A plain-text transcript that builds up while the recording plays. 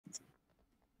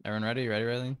Everyone ready? You ready,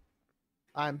 Raylene?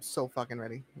 I'm so fucking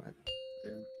ready.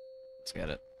 Let's get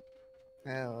it.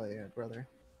 Hell yeah, brother.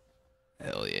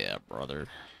 Hell yeah, brother.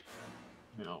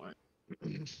 No,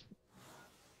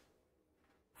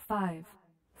 5,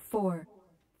 4,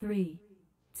 3,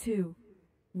 2,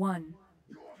 1.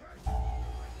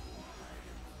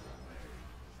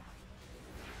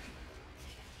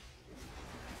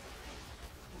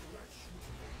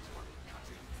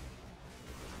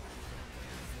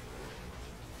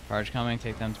 Charge coming.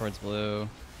 Take them towards blue.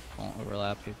 Won't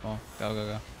overlap people. Go, go,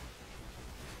 go.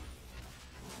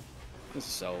 This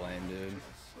is so lame, dude.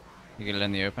 You get it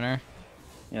in the opener?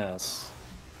 Yes.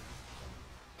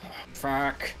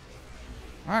 Fuck.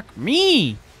 Fuck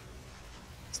me!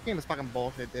 This game is fucking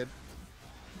bullshit, dude.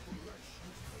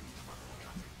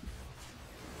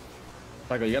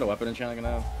 Psycho, you got a weapon enchant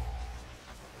now?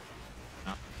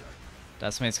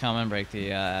 Decimate's coming. Break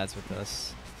the ads with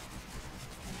this.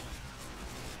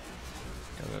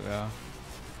 Go, go, go.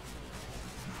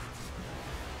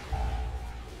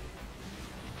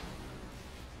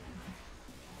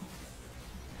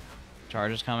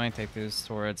 Charge is coming. Take these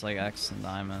towards like X and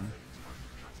Diamond.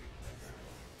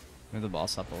 Move the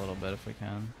boss up a little bit if we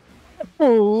can.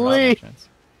 Holy!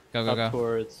 Go, go, go.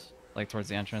 Towards. Like towards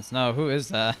the entrance. No, who is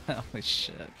that? Holy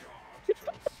shit.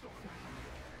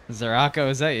 Zerako,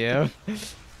 is that you?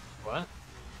 what?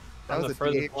 That I'm was the a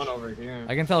furthest DH. one over here.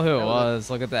 I can tell who it was.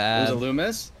 Look at the ad. There's a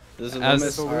Loomis? There's a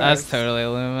Loomis. That's totally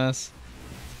Loomis.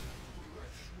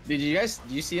 Did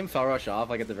you see him fell rush off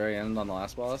like at the very end on the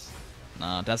last boss?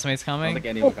 No, Decimate's I don't coming. think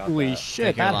anyone got Holy that. shit,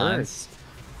 Take your that lines. hurts.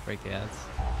 Break the ads.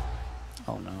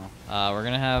 Oh no. We're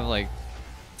gonna have like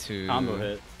 2 Combo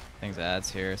hit. things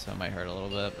ads here, so it might hurt a little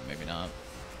bit, but maybe not.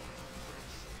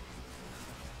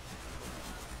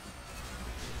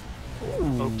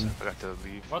 Oops, I forgot to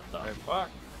leave. What the fuck?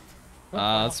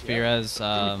 Let's spear as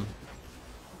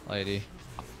lady.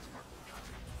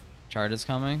 Charge is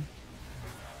coming.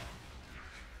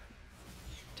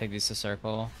 Take these to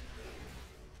circle.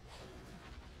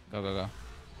 Go, go, go.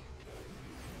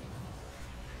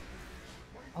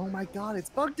 Oh my god, it's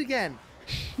bugged again.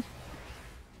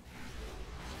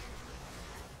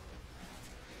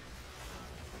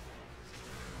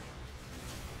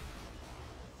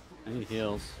 I need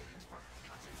heals.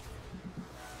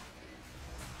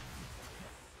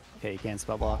 Okay, you can't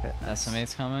spell block it.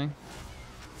 Decimate's coming.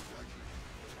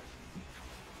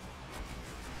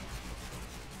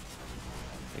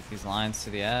 Take these lines to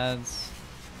the ads.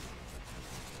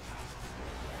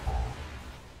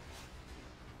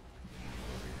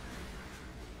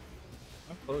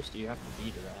 How close do you have to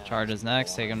be to that? Charge is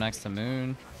next. Take him next to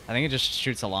Moon. I think it just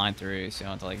shoots a line through, so you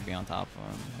don't have to like be on top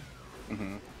of him.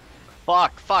 Mm-hmm.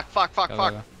 Fuck, fuck, fuck, fuck, Go,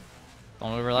 fuck. go, go.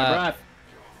 Don't My overlap. breath.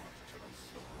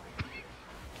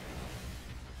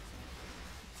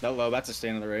 That low, that's a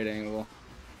stand of the right angle.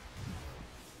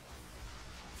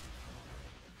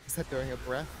 Is that during a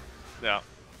breath? Yeah.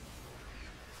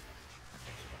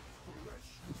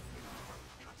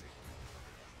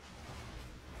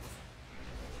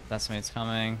 Decimate's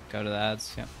coming. Go to the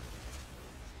ads. Yep.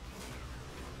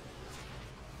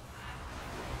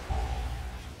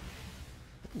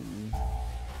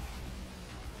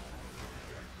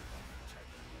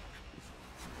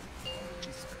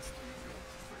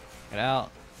 Get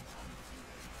out.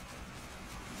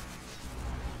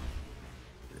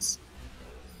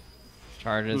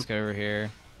 Charges, go over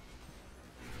here.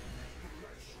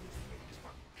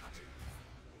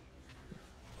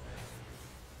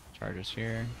 Charges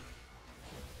here.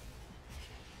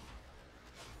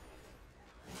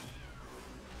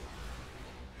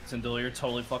 Sindula, you're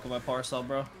totally fucking my parcel,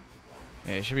 bro.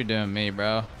 Yeah, you should be doing me,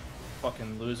 bro.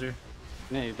 Fucking loser.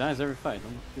 Yeah, he dies every fight.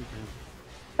 Don't do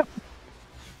him.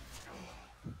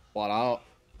 Flat out.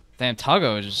 Damn,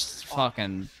 Tuggo just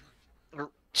fucking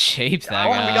chafed that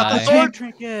Oh, guy. we got the sword!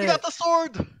 We got the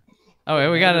sword! Oh wait,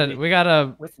 we got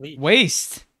a With leech.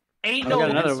 waste. Ain't We no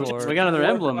got another. sword. We got another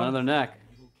emblem, another neck.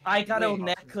 I got a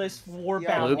necklace for Yeah,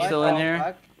 bound. Luke's still in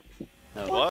here. What?